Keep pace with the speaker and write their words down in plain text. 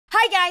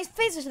Hi guys,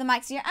 Facer to the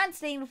Max here, and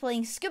today we're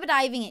playing scuba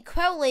diving at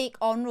Quill Lake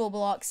on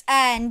Roblox.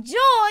 Enjoy!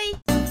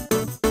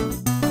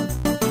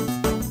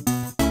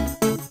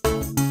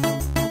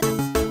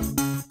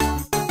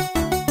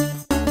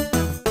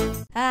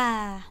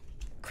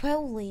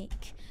 Quill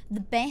Lake,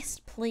 the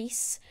best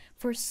place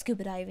for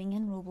scuba diving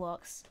in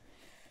Roblox.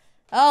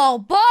 Oh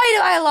boy, do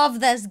I love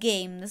this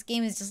game. This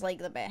game is just like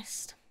the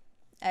best.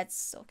 It's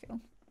so cool.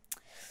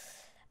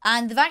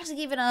 And they've actually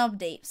given an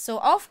update. So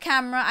off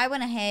camera, I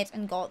went ahead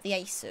and got the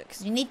ice suit.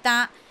 Because you need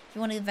that if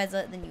you want to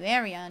visit the new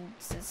area. And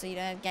so you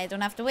guys don't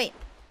have to wait.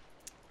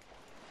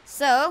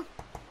 So,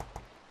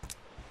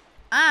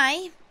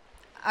 I've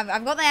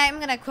got the item. I'm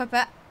going to equip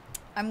it.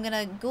 I'm going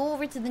to go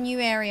over to the new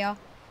area.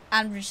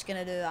 And we're just going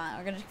to do that.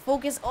 We're going to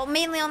focus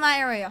mainly on that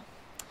area.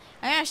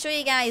 I'm going to show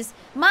you guys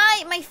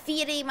my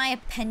theory, my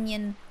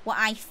opinion, what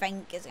I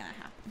think is going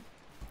to happen.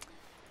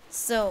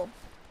 So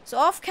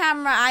off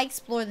camera, I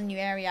explored the new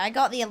area. I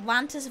got the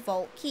Atlantis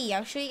Vault key.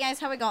 I'll show you guys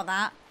how I got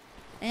that.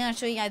 And I'll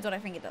show you guys what I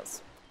think it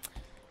does.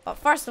 But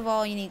first of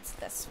all, you need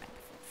this thing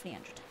for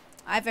 300.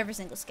 I have every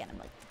single skin. I'm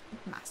like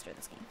master of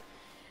this game.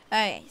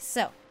 Okay,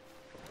 so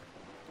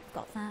I've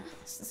got that.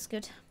 This is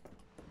good.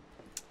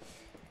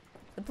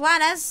 The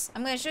plan is,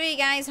 I'm going to show you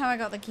guys how I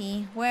got the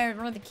key, where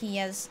the key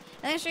is.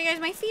 And I'm going to show you guys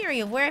my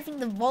theory of where I think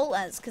the vault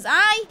is. Because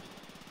I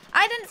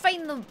didn't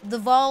find the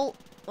vault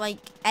like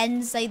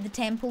inside the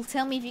temple.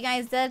 Tell me if you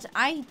guys did.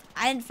 I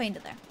didn't find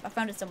it there. I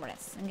found it somewhere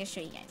else. I'm gonna show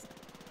you guys.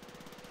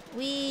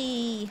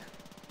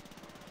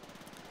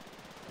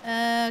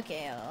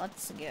 Okay,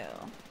 let's go.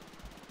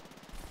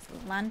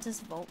 Atlantis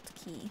Vault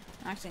key.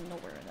 I actually know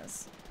where it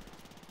is.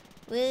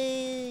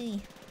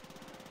 Whee!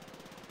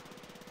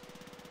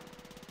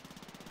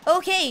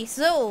 Okay,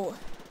 so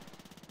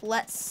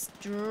let's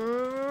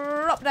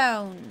drop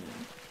down.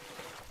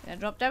 Gonna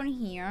drop down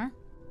here.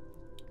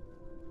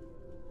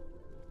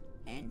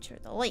 Enter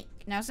the lake.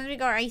 Now, since we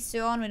got our ice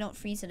suit on, we don't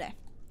freeze to death.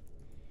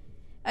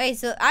 Okay,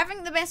 so I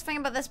think the best thing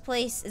about this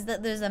place is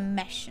that there's a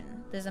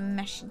mission. There's a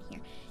mission here.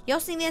 You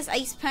also need this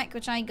ice pick,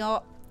 which I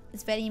got.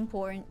 It's very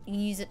important. You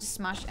can use it to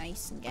smash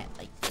ice and get,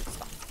 like, good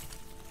stuff.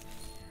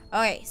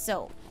 Okay,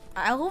 so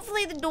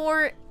hopefully the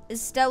door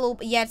is still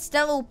open. Yeah, it's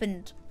still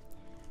opened.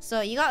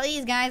 So you got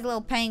these guys,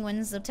 little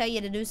penguins. They'll tell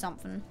you to do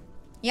something.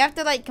 You have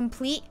to, like,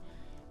 complete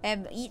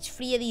each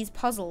 3 of these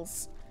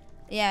puzzles.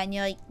 Yeah, and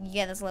you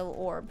get this little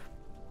orb.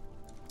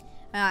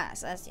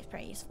 So that's just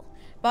pretty useful.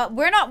 But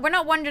we're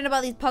not wondering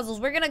about these puzzles.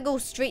 We're gonna go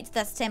straight to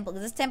this temple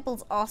because this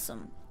temple's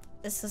awesome.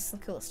 This is the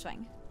coolest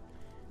thing.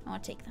 I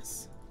want to take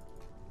this.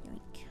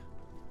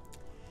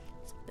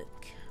 It's a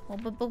book.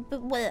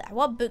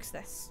 What book's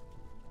this?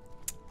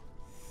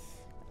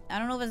 I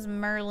don't know if it's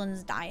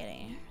Merlin's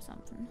diary or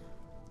something.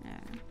 Yeah.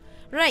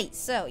 Right.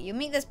 So you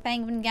meet this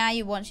penguin guy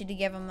who wants you to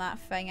give him that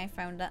thing. I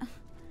found it.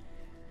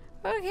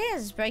 Okay,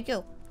 this is pretty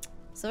cool.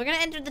 So we're gonna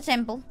enter the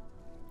temple.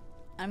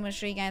 I'm gonna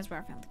show you guys where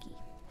I found the key.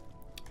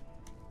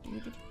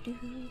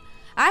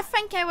 I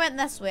think I went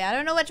this way. I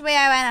don't know which way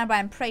I went, but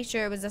I'm pretty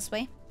sure it was this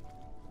way.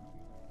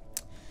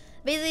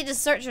 Basically,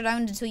 just search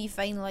around until you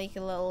find like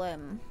a little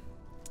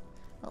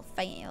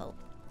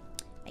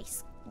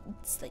ice,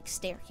 it's like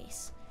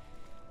staircase.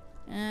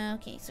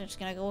 Okay, so I'm just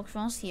gonna go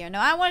across here.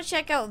 Now I want to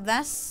check out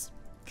this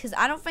because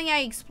I don't think I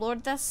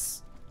explored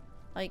this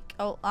like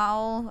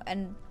all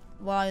and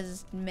while I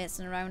was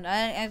messing around.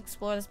 I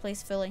explored this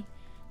place fully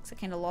because I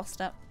kind of lost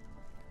it.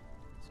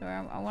 So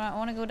I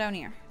want to go down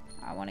here.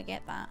 I want to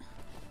get that.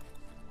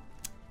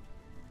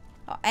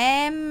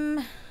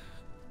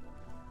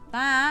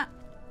 That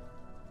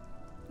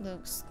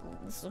this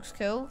looks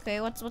cool. Okay,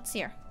 what's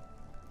here?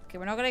 Okay,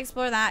 we're not gonna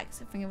explore that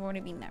because I think I've already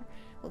been there.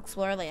 We'll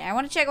explore later. I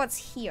want to check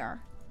what's here.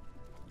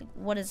 Like,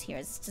 what is here?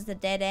 Is it just a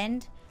dead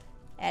end?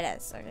 It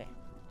is. Okay.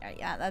 Alright,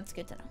 yeah, that's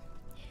good to know.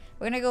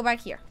 We're gonna go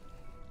back here.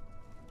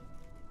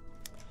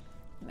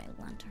 My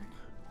lantern.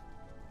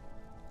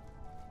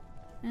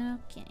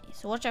 Okay,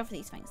 so watch out for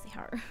these things. They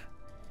hurt.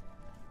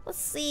 Let's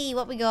see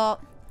what we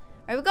got.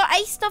 Alright, we got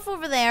ice stuff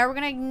over there. We're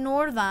gonna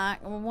ignore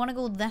that. We want to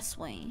go this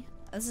way.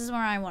 This is where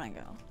I want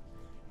to go. I'm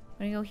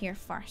gonna go here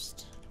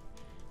first.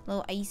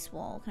 Little ice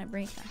wall. Can I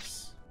break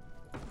this?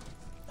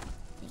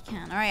 You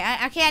can.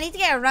 Alright, okay, I need to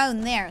get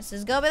around there. So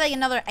there's gotta be like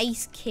another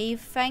ice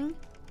cave thing.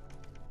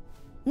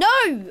 No!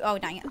 Oh,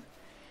 dang it.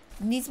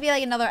 There needs to be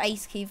like another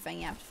ice cave thing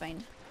you have to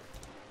find.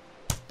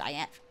 Dang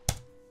it.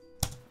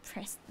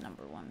 Pressed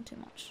number 1 too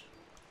much.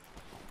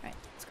 Right,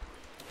 let's go.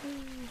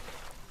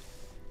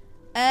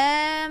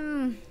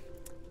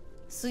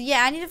 So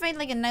yeah, I need to find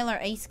like another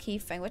ice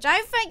cave thing, which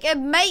I think it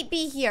might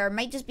be here. It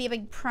might just be a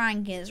big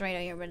prank. It's right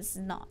out here, but it's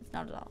not. It's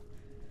not at all.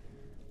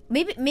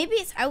 Maybe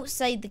it's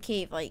outside the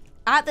cave, like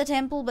at the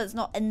temple, but it's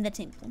not in the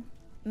temple.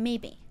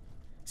 Maybe.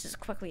 Let's just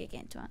quickly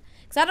get into it.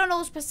 Because I don't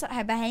know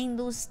behind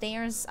those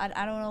stairs. I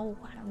don't know.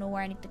 I don't know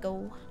where I need to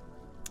go.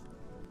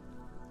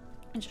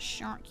 There's a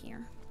shark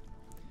here.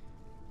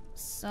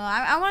 So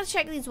I want to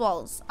check these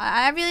walls.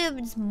 I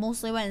really just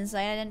mostly went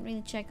inside. I didn't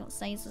really check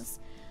outside. So let's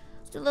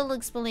do a little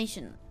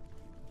exploration.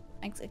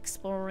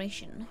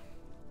 Exploration.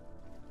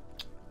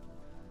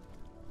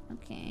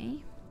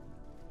 Okay.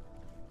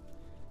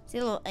 See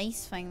a little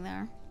ice thing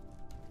there.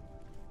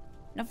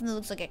 Nothing that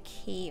looks like a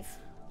cave.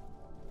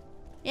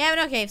 Yeah,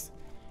 no caves.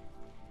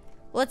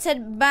 Let's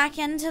head back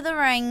into the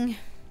ring.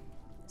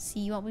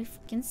 See what we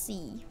can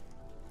see.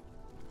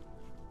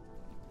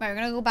 Right, we're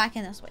gonna go back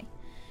in this way.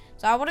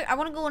 So I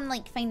wanna go and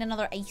like find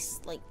another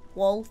ice like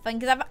wall thing,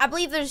 because I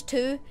believe there's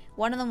two.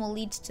 One of them will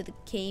lead to the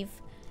cave.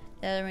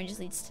 The other one just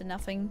leads to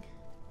nothing.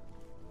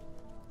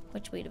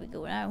 Which way do we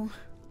go now?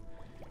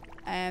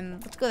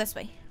 Let's go this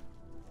way.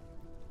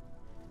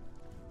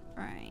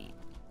 Right.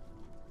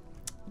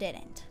 Dead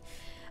end.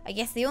 I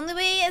guess the only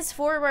way is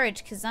forward,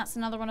 because that's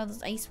another one of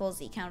those ice walls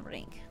that you can't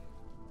break.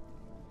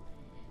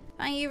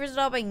 Thank you for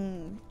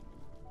stopping.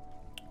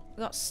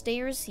 We got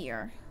stairs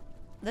here.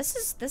 This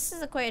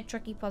is quite a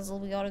tricky puzzle.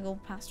 We gotta go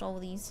past all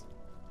of these.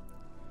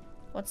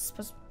 What's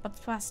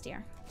past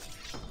here?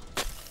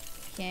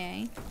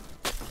 Okay.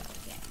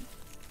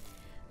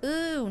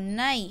 Ooh,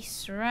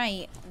 nice.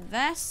 Right.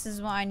 This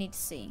is what I need to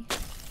see.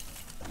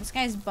 This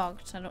guy's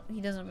bugged. He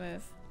doesn't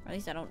move. Or at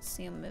least I don't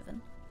see him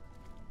moving.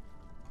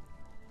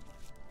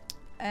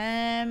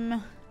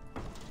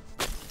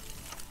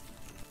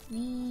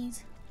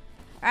 Please.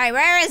 Alright,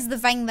 where is the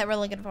thing that we're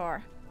looking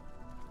for?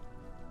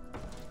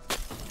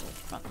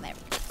 Oh, there we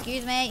go.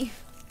 Excuse me.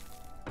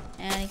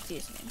 And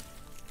excuse me.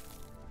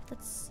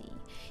 Let's see.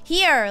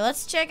 Here,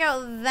 let's check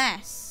out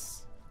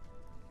this.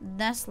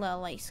 This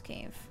little ice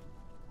cave.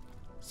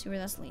 See where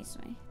this leads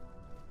me.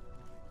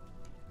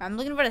 I'm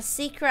looking for a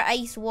secret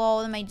ice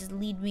wall that might just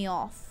lead me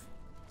off.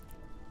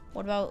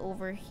 What about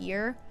over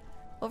here?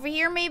 Over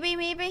here,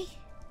 maybe?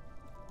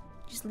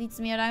 Just leads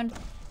me around.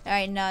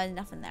 Alright, no,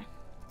 nothing there.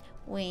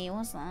 Wait,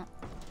 what's that?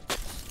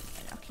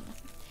 Okay,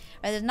 nothing.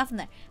 Alright, there's nothing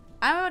there.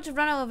 I'm about to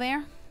run out of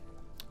air.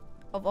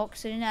 Of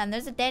oxygen, and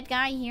there's a dead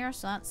guy here,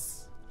 so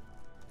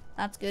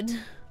that's good.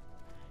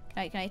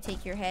 Can I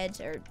take your head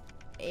or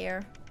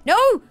air?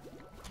 No!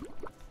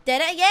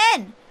 Did it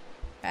again!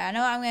 Right, I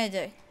know what I'm gonna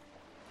do.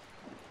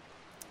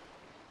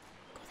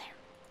 Go there.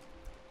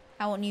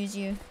 I won't use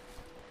you.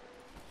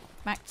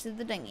 Back to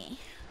the dinghy.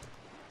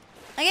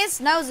 I guess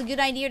now is a good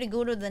idea to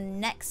go to the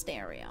next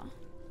area.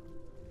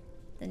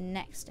 The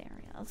next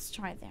area. Let's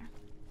try there.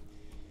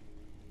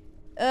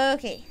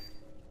 Okay.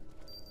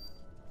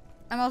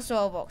 I'm also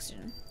out of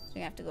oxygen, so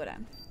we have to go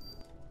down.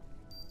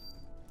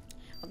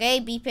 Okay,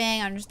 beeping,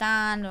 I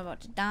understand. I'm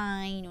about to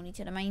die. No need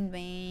to remind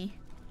me.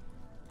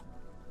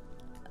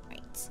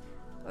 Right.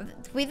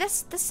 Wait,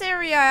 this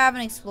area I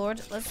haven't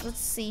explored. Let's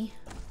see.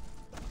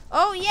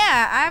 Oh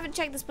yeah, I haven't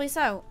checked this place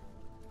out.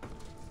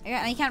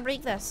 Yeah, I can't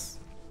break this.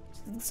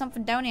 There's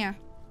something down here.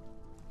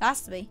 There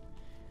has to be.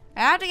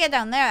 I have to get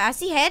down there. I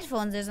see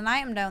headphones. There's an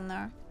item down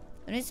there.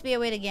 There needs to be a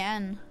way to get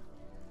in.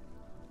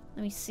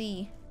 Let me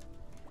see.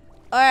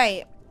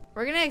 Alright,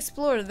 we're gonna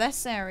explore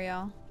this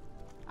area.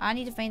 I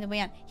need to find a way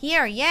in.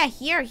 Here, yeah,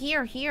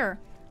 here.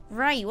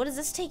 Right, what does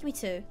this take me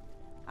to?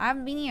 I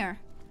haven't been here.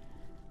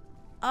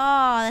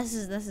 Oh, this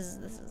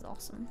is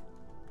awesome.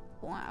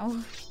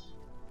 Wow.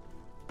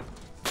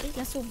 Break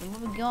this open.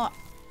 What have we got?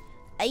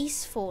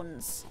 Ice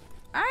phones.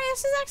 Alright,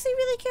 this is actually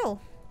really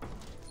cool.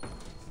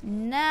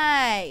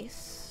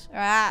 Nice.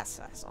 Alright,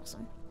 that's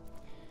awesome.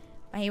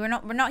 But hey, we're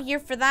not here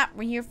for that.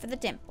 We're here for the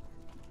temple.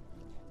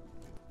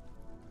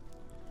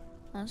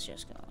 Let's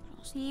just go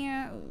across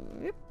here.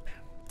 Oop.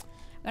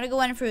 I'm gonna go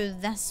in through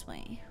this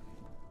way.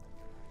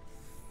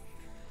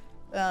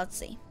 Well, let's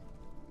see.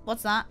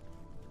 What's that?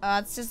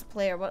 It's just a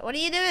player. What are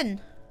you doing?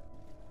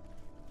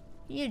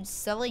 You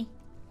silly.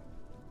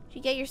 Did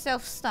you get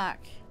yourself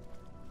stuck?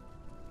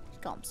 He's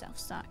got himself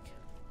stuck.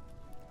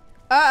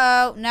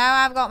 Uh-oh. Now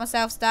I've got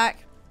myself stuck.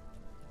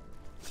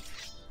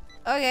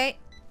 Okay.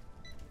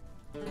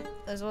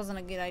 This wasn't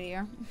a good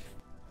idea.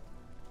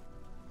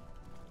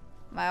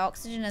 My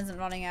oxygen isn't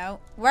running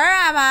out. Where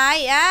am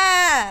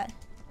I?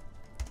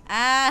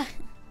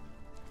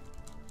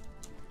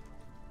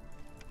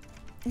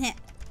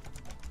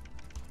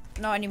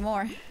 Not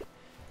anymore.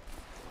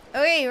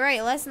 Okay,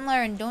 right. Lesson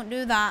learned. Don't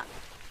do that.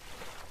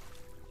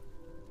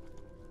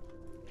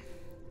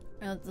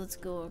 Let's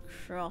go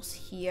across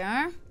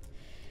here.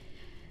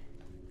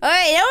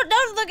 Okay,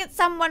 don't look at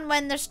someone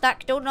when they're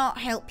stuck. Do not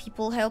help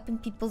people. Helping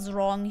people's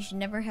wrong. You should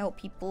never help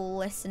people.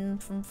 Listen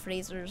from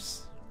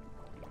Frasers.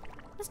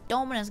 This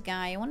Dominus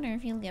guy, I wonder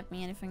if he'll give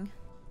me anything.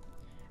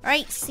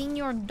 Alright,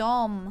 Senior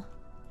Dom.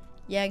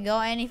 Yeah,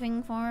 got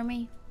anything for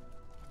me?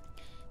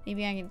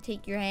 Maybe I can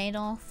take your head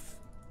off.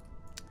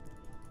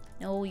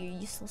 No, you're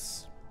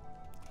useless.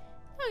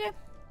 Okay.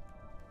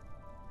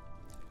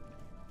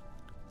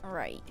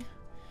 Alright.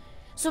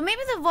 So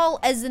maybe the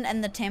vault isn't in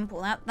the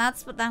temple.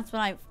 That's what I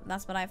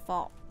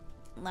thought.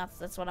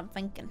 That's what I'm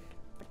thinking.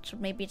 But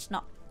maybe it's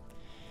not.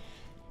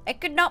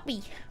 It could not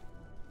be.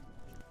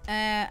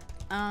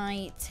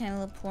 I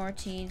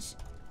teleported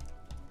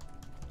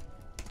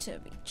to the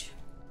beach.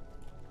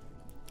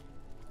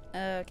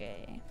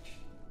 Okay.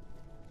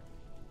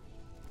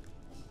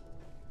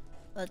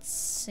 Let's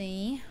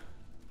see.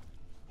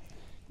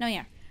 No,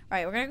 yeah.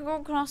 Right, we're gonna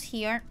go across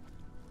here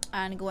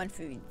and go in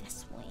through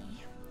this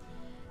way.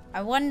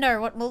 I wonder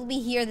what will be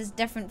here that's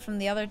different from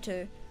the other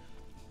two.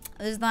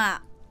 There's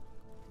that.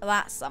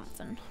 That's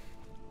something.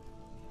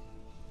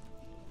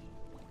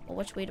 Well,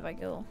 which way do I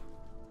go?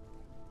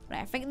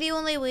 Right, I think the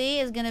only way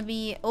is gonna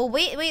be... Oh,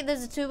 wait,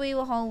 there's a two-way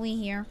hallway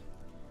here.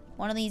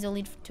 One of these will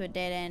lead to a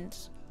dead end.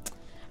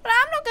 But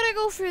I'm not gonna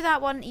go through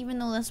that one, even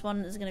though this one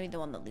is gonna be the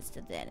one that leads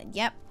to the dead end.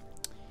 Yep.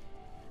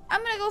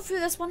 I'm gonna go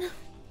through this one.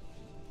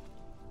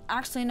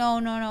 Actually, no,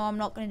 I'm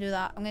not gonna do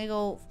that. I'm gonna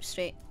go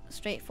straight.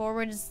 Straight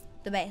forward is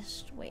the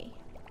best way.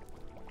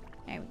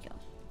 There we go.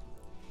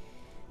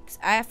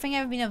 I think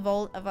I've been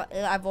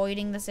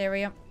avoiding this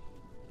area.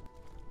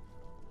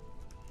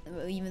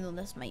 Even though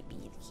this might be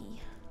the key.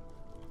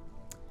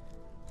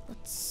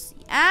 Let's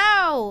see.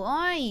 Ow!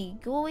 Oi!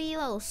 Go away,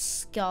 little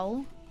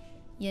skull.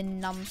 You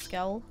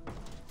numbskull.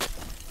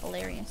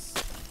 Hilarious.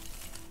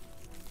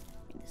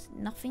 There's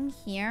nothing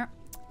here.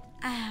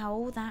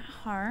 Ow, that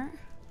hurt.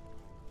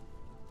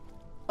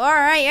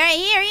 Alright,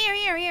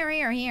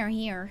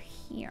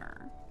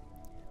 here.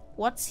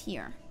 What's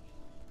here?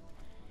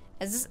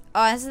 Is this...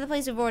 Oh, this is the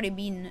place we've already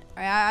been.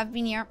 Alright, I've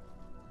been here.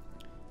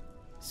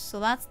 So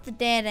that's the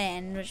dead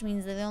end, which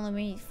means that the only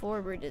way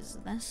forward is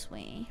this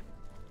way.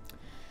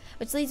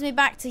 Which leads me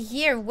back to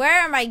here.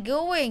 Where am I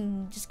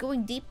going? Just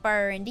going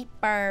deeper and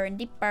deeper and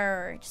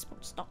deeper. Just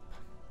won't stop.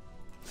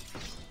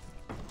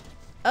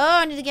 Oh,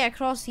 I need to get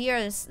across here.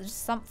 There's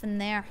something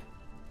there.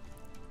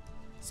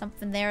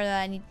 Something there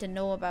that I need to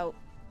know about.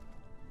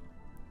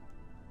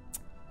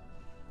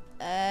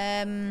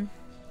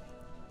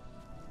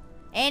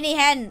 Any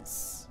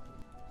hints?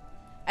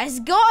 It's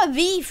gotta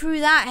be through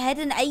that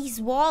hidden ice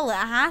wall. It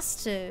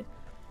has to.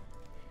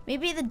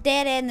 Maybe at the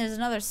dead end there's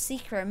another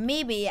secret.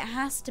 Maybe it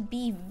has to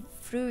be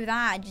through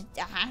that. It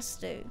has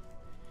to.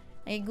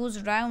 It goes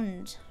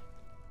around.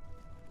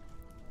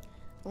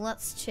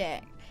 Let's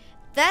check.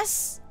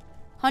 This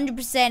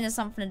 100% has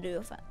something to do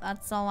with it.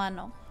 That's all I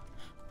know.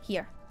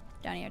 Here.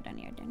 Down here, down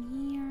here,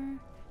 down here.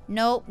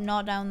 Nope,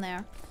 not down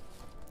there.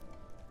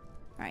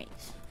 Right.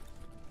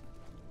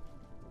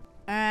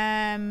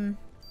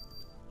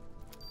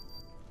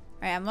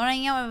 Right, I'm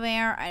running out of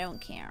air. I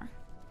don't care.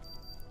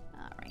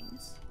 That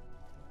rings.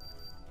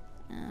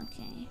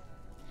 Okay.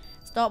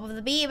 Stop with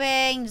the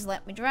beeping. Just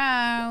let me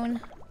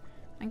drown.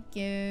 Thank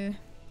you.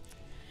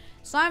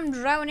 So I'm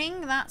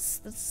drowning.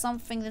 That's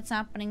something that's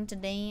happening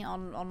today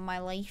on my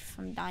life.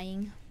 I'm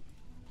dying.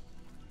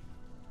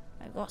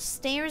 I've got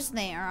stairs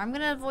there. I'm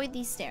gonna avoid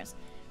these stairs.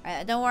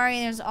 Alright, don't worry.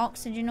 There's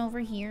oxygen over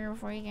here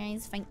before you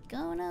guys think,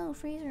 oh no,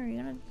 Fraser,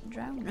 you're gonna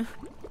drown.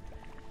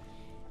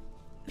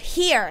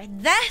 Here,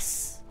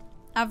 this.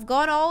 I've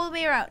gone all the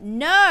way around.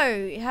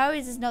 No! How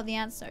is this not the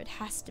answer? It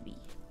has to be.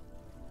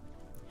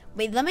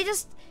 Wait, let me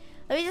just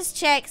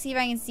check, see if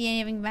I can see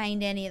anything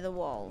behind any of the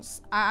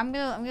walls. I'm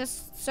gonna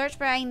search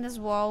behind this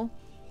wall.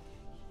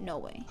 No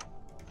way.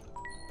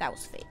 That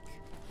was fake.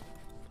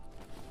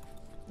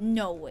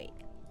 No way.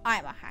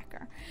 I'm a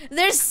hacker.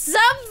 There's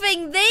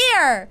something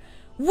there!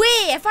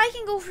 Wait, if I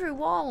can go through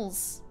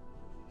walls.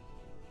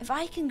 If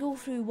I can go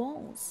through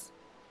walls.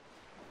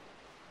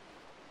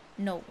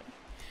 No way.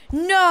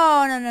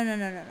 No.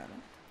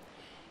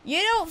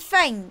 You don't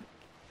think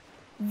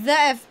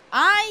that if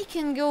I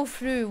can go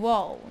through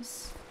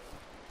walls,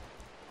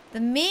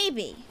 then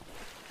maybe,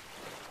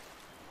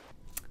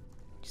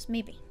 just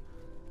maybe,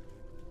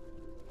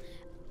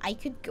 I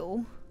could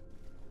go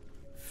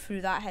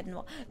through that hidden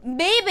wall.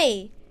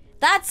 Maybe!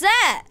 That's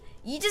it!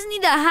 You just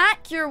need to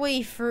hack your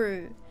way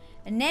through.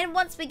 And then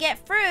once we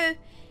get through,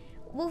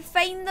 we'll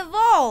find the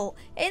vault.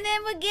 And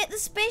then we'll get the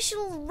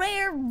special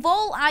rare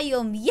vault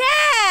item.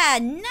 Yeah!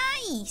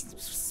 Nice!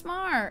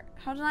 Smart.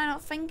 How did I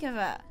not think of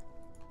it?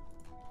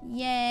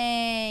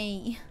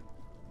 Yay.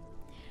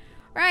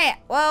 Right,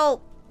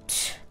 well,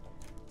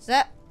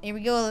 so here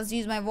we go. Let's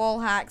use my wall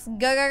hacks.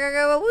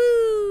 Go,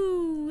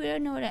 woo! I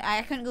don't know what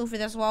I couldn't go through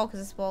this wall because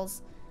this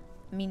wall's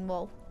a mean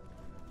wall.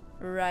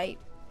 Right.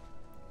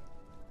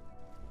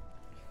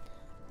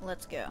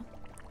 Let's go.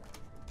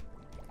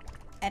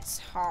 It's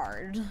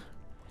hard.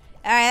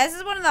 Alright, this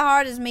is one of the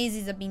hardest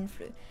mazes I've been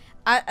through.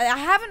 I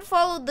haven't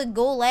followed the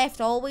go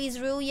left always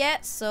rule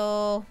yet,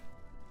 so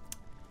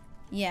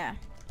yeah.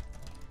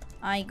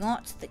 I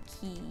got the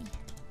key.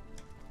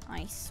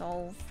 I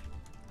solved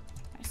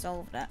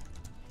it.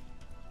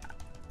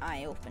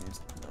 I opened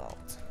the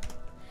vault.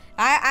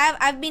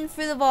 I've been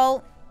through the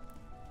vault.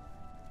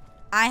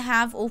 I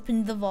have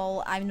opened the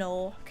vault. I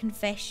know.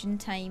 Confession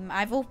time.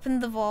 I've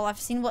opened the vault. I've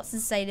seen what's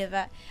inside of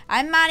it.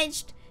 I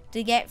managed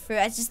to get through.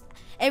 It's just,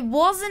 it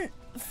wasn't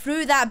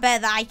through that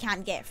bit that I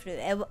can't get through.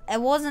 It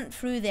wasn't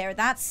through there.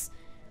 That's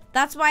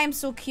why I'm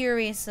so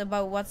curious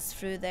about what's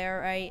through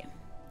there, right?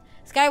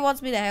 This guy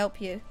wants me to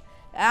help you.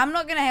 I'm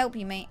not gonna help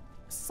you, mate.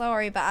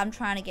 Sorry, but I'm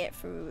trying to get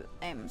through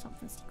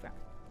something secret.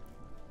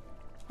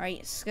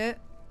 Right, Scoot.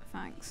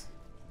 Thanks.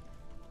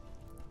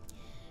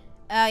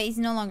 He's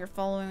no longer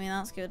following me.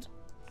 That's good.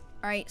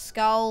 Alright,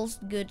 skulls.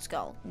 Good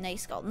skull.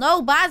 Nice skull.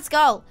 No, bad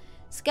skull!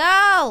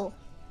 Skull!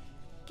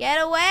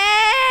 Get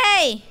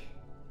away!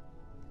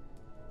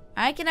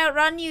 I can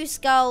outrun you,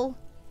 skull.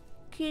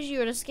 Because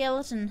you're a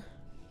skeleton.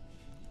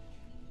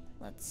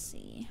 Let's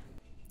see.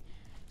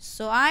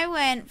 So I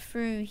went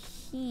through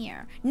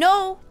here.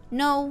 No,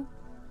 no,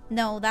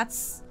 no,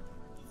 that's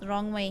the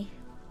wrong way.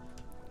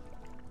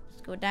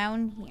 Let's go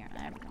down here.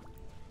 There we go.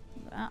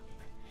 Go up.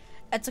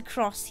 It's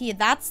across here.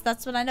 That's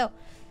what I know.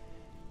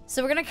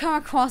 So we're gonna come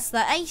across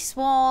the ice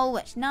wall,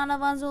 which none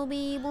of us will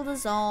be able to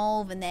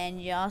solve, and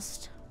then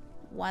just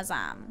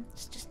wazam.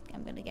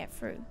 I'm gonna get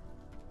through.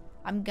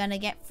 I'm gonna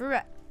get through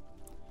it.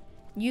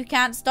 You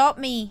can't stop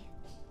me.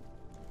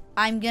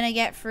 I'm gonna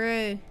get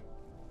through.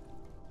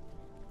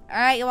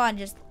 Alright, come on,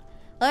 just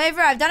let me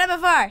through. I've done it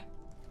before.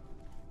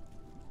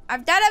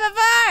 I've done it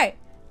before.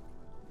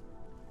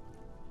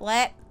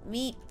 Let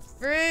me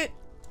through,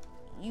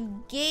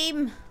 you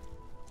game.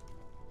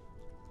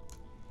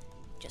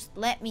 Just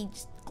let me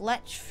just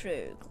glitch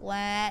through.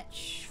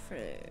 Glitch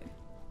through.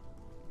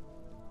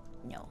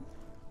 No.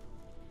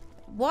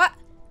 What?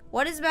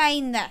 What is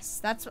behind this?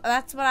 That's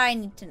what I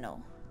need to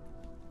know.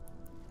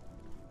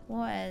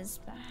 What is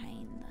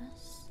behind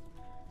this?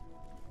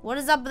 What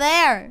is up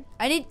there?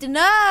 I need to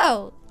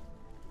know.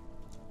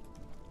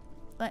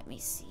 Let me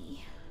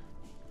see.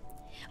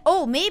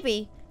 Oh,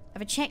 maybe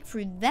if I check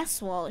through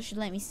this wall, it should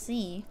let me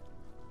see.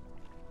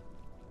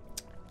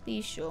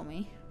 Please show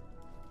me.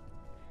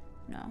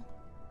 No.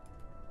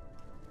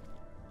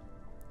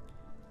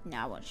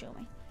 No, it won't show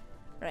me.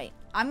 Right.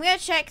 I'm gonna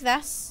check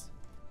this.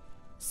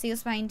 See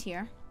what's behind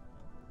here.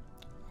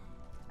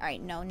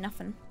 Alright, no,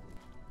 nothing.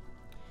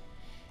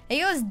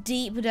 It goes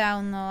deep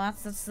down though.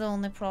 That's the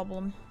only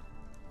problem.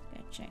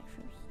 Gonna check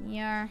through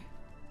here.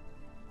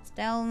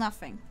 Still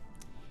nothing.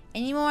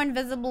 Any more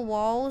invisible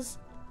walls?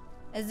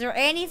 Is there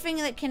anything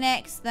that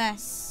connects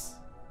this?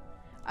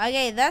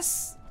 Okay,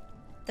 this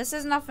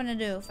has nothing to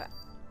do with it.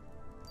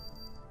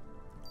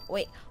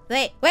 Wait.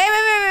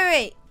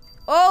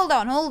 Hold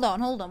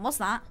on. What's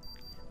that?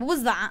 What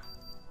was that?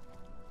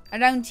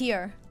 Around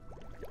here.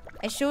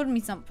 It showed me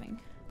something.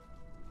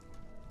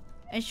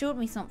 It's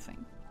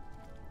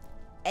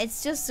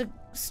just a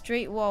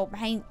straight wall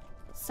behind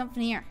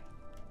something here.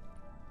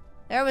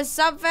 There was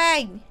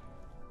something.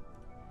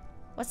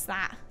 What's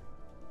that?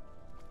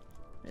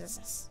 What is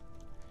this?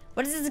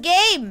 What is this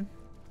game?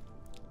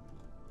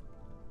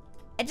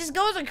 It just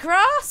goes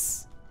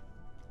across?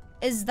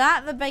 Is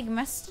that the big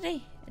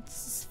mystery?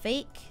 It's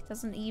fake. It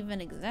doesn't even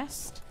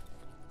exist.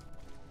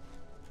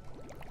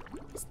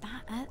 Is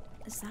that it?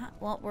 Is that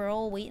what we're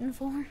all waiting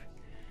for?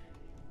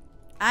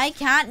 I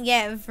can't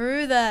get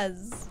through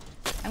this.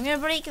 I'm gonna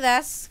break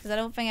this because I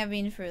don't think I've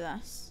been through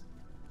this.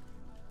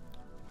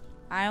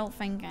 I don't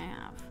think I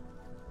have.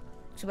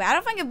 So I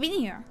don't think I've been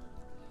here.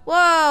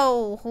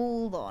 Whoa,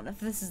 hold on. If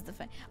this is the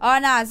thing. Oh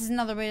no, this is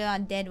another way to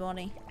that dead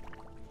body.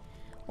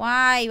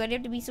 Why? Why do you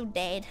have to be so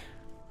dead?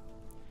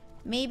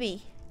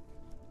 Maybe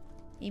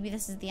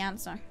this is the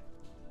answer.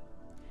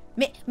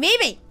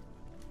 Maybe.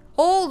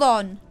 Hold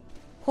on.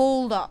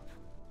 Hold up.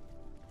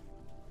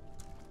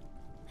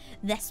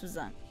 This was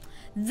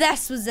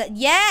it.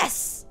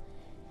 Yes!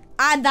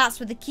 And that's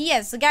where the key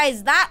is. So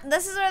guys,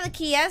 this is where the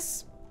key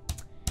is.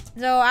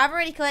 So I've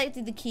already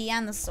collected the key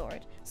and the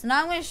sword. So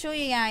now I'm going to show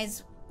you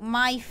guys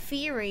my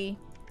theory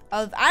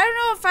of, I don't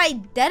know if I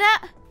did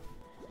it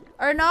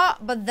or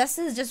not, but this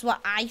is just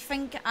what I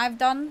think I've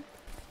done.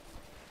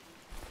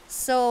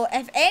 So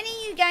if any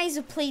of you guys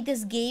have played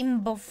this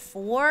game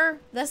before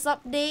this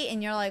update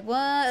and you're like, what?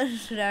 I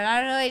don't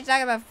know what you're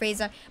talking about,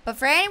 Fraser. But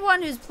for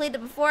anyone who's played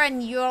it before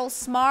and you're all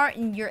smart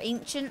and you're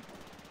ancient,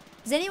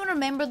 does anyone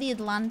remember the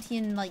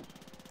Atlantean, like,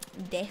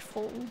 death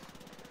hole?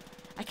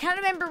 I can't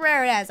remember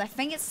where it is. I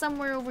think it's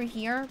somewhere over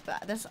here,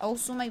 but this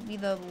also might be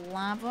the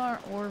lava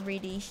or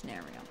radiation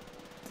area.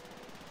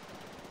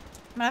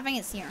 But I think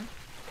it's here.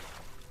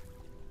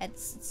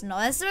 It's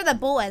not. This is where the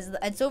boat is.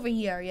 It's over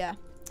here, yeah.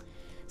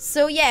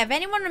 So yeah, if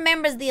anyone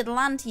remembers the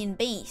Atlantean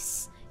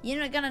base, you're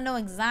not gonna know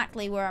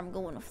exactly where I'm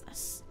going with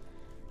this.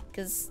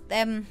 Because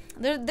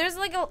there's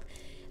like a,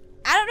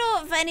 I don't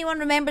know if anyone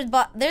remembers,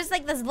 but there's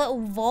like this little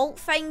vault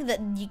thing that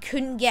you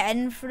couldn't get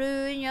in through,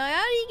 and you're like,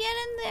 how do you get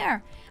in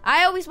there?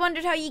 I always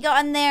wondered how you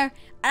got in there,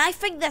 and I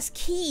think this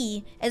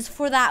key is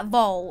for that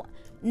vault.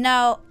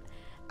 Now,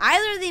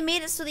 either they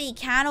made it so that you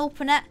can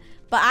open it,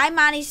 but I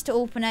managed to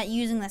open it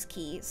using this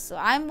key. So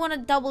I'm gonna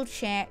double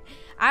check.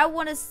 I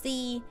wanna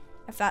see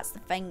if that's the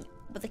thing.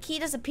 But the key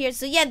disappeared.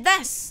 So yeah,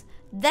 this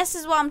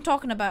is what I'm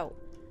talking about.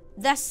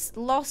 This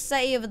lost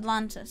city of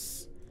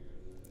Atlantis.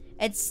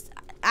 It's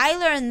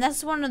either in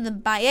this one or the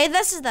back. Yeah,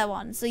 this is the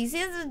one. So you see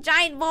there's a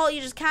giant vault,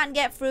 you just can't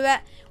get through it.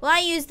 Well, I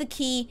used the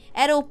key,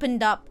 it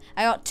opened up.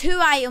 I got 2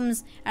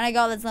 items, and I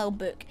got this little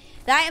book.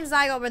 The items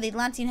I got were the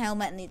Atlantean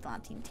helmet and the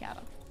Atlantean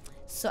tiara.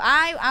 So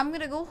I'm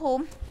gonna go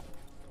home,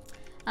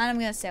 and I'm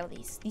gonna sell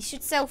these. These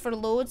should sell for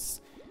loads.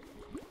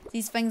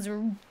 These things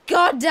are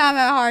goddamn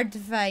hard to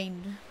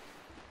find.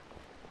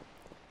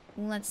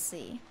 Let's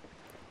see.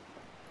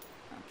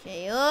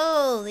 Okay,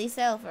 oh, they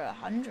sell for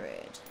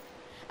 100.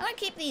 I'm gonna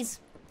keep these.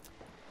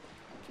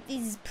 Keep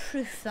these as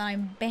proof that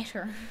I'm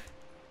better.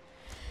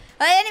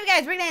 Anyway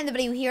guys, we're gonna end the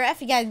video here.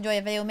 If you guys enjoyed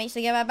the video, make sure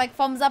to give it a big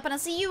thumbs up, and I'll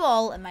see you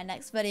all in my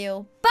next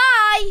video.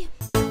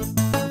 Bye!